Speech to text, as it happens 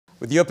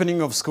With the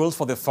opening of schools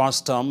for the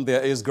first term,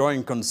 there is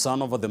growing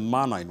concern over the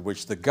manner in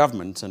which the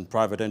government and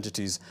private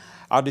entities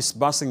are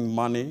disbursing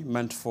money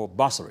meant for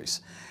bursaries.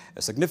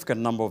 A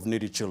significant number of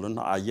needy children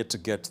are yet to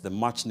get the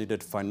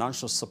much-needed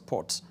financial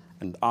support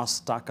and are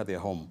stuck at their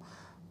home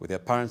with their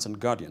parents and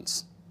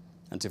guardians.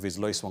 NTV's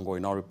Lois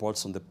Wangoi now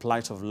reports on the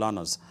plight of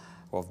learners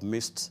who have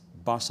missed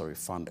bursary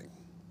funding.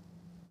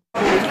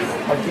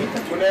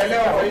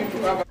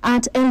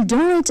 At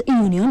Eldoret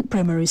Union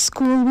Primary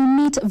School, we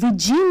meet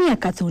Virginia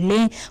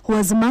Kathule, who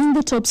was among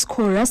the top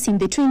scorers in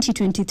the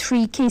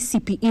 2023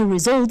 KCPE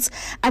results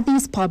at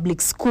this public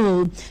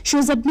school. She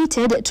was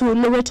admitted to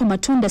Loreto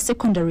Matunda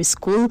Secondary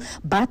School,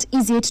 but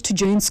is yet to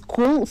join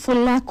school for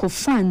lack of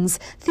funds.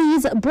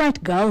 This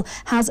bright girl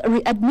has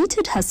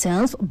readmitted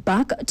herself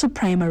back to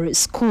primary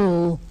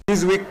school.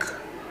 This week,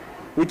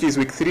 which is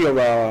week 3 of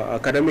our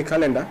academic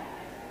calendar,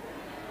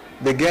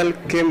 the girl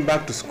came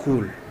back to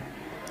school.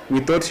 We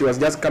thought she was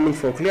just coming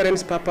for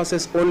clearance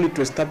purposes, only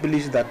to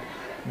establish that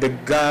the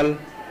girl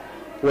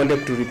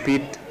wanted to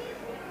repeat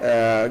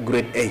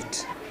grade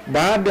 8.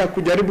 Baada ya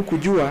kujaribu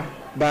kujua,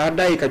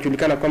 baadaye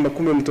ikajulikana kwamba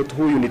kumbe mtoto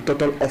huyu ni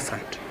total orphan.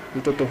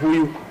 Mtoto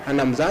huyu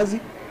hana mzazi,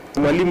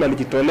 mwalimu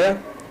alijitolea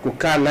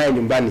kukaa naye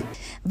nyumbani.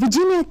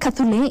 Virginia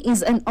Kathule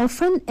is an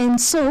orphan, and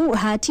so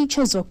her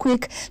teachers were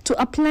quick to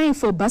apply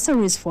for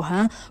bursaries for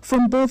her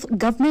from both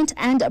government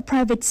and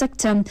private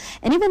sector.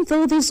 And even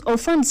though this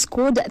orphan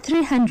scored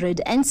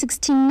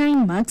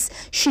 369 marks,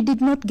 she did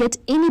not get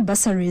any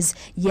bursaries.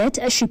 Yet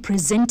she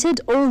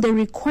presented all the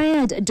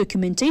required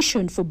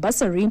documentation for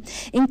bursary,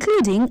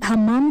 including her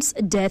mom's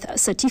death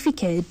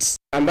certificate.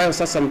 Ambayo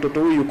sasa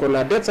mtoto huyu yuko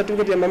na death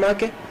certificate ya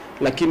mamake,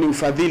 lakini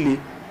ufadhili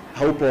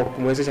haupo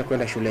kumwezesha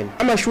kwenda shuleni.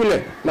 Kama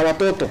shule na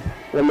watoto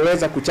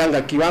wameweza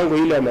kuchanga kiwango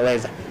ile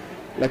wameweza,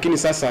 lakini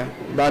sasa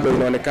bado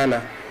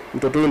inaonekana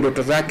mtoto huyu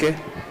ndoto zake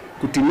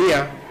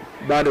kutimia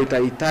bado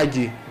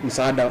itahitaji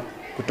msaada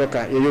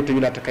kutoka yeyote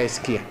yule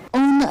atakayesikia.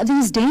 On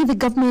this day, the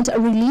government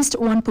released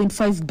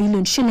 1.5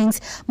 billion shillings,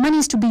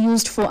 monies to be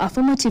used for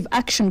affirmative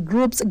action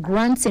groups,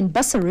 grants and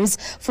bursaries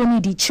for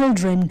needy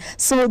children.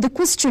 So the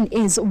question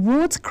is,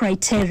 what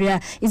criteria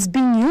is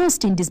being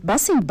used in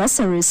disbursing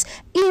bursaries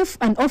if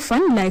an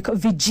orphan like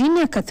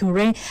Virginia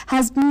Kathure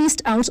has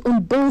missed out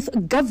on both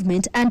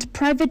government and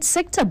private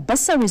sector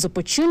bursaries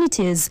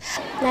opportunities?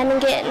 Na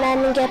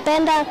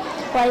ningependa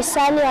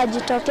wahisani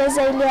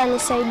wajitokeze ili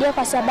wanisaidie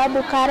kwa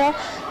sababu karo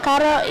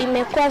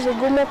imekuwa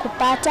vigumu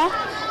kupata,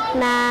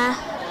 na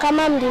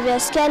kama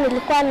mlivyosikia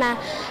nilikuwa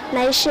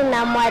naishi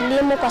na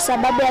mwalimu kwa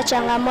sababu ya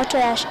changamoto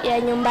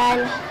ya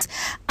nyumbani.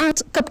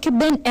 At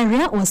Kapkeben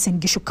area of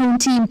Sengishu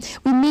County,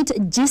 we meet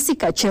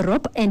Jessica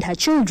Cherop and her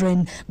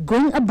children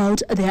going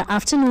about their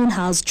afternoon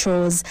house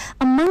chores.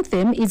 Among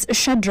them is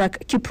Shadrach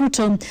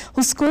Kipruto,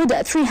 who scored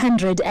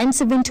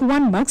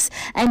 371 marks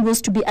and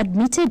was to be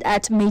admitted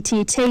at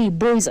Meitei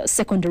Boys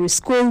Secondary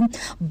School,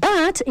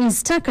 but is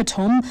stuck at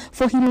home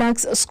for he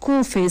lacks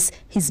school fees.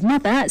 His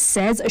mother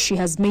says she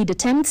has made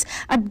attempts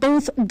at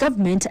both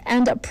government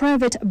and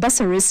private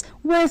bursaries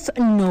with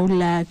no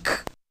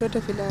luck.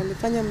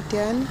 Alifanya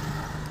mtihani,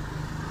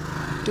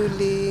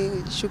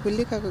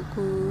 tulishughulika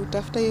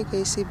kutafuta hiyo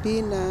KCB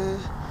na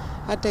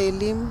hata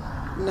elimu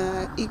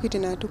na Equity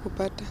na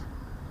hatukupata.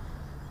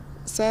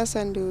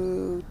 Sasa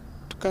ndio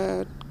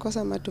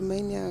tukakosa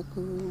matumaini ya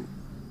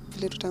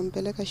vile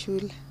tutampeleka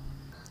shule.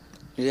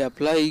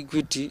 Niliapply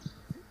Equity,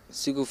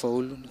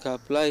 sikufaulu.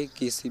 Nika-apply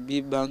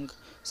KCB Bank,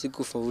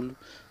 sikufaulu.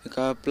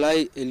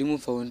 Nika-apply Elimu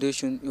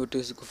Foundation,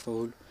 yote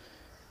sikufaulu.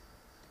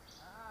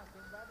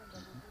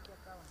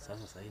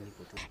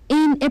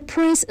 In a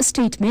press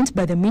statement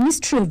by the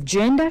Ministry of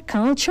Gender,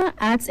 Culture,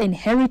 Arts and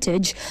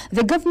Heritage,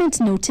 the government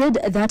noted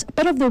that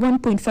part of the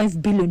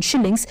 1.5 billion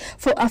shillings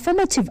for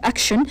affirmative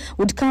action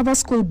would cover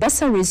school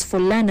bursaries for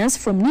learners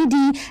from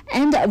needy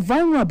and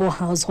vulnerable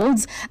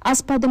households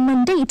as per the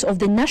mandate of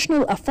the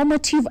National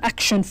Affirmative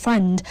Action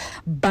Fund.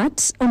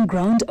 But on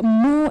ground,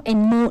 more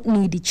and more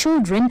needy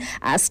children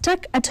are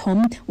stuck at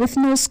home with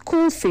no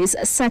school fees,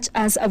 such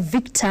as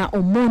Victor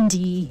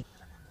Omondi.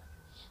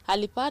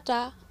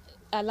 Alipata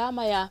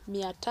alama ya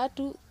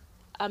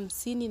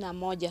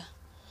 351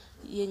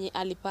 yenye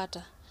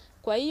alipata.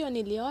 Kwa hiyo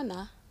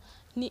niliona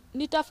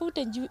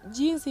nitafute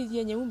jinsi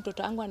yenye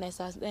mtoto wangu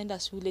anaweza enda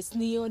shule.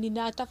 Sioni,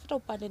 natafuta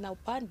upande na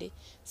upande,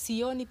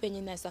 sioni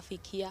penye naweza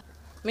fikia.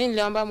 Mimi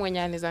niliomba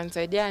mwenye anaweza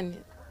nisaidia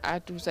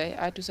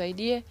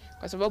atusaidie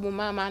kwa sababu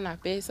mama ana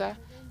pesa,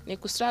 ni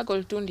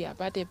kustruggle tu ndio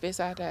apate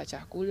pesa hata ya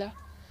chakula,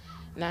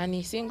 na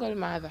ni single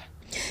mother.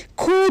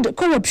 Could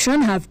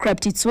corruption have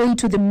crept its way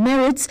to the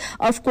merits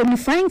of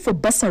qualifying for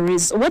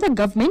bursaries, whether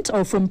government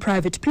or from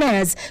private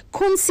players,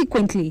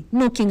 consequently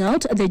knocking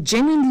out the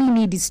genuinely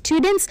needy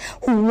students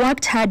who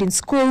worked hard in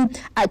school,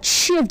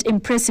 achieved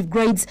impressive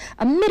grades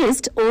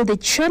amidst all the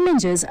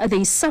challenges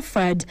they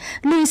suffered?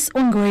 Lois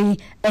Wangoi,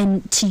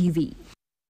 NTV.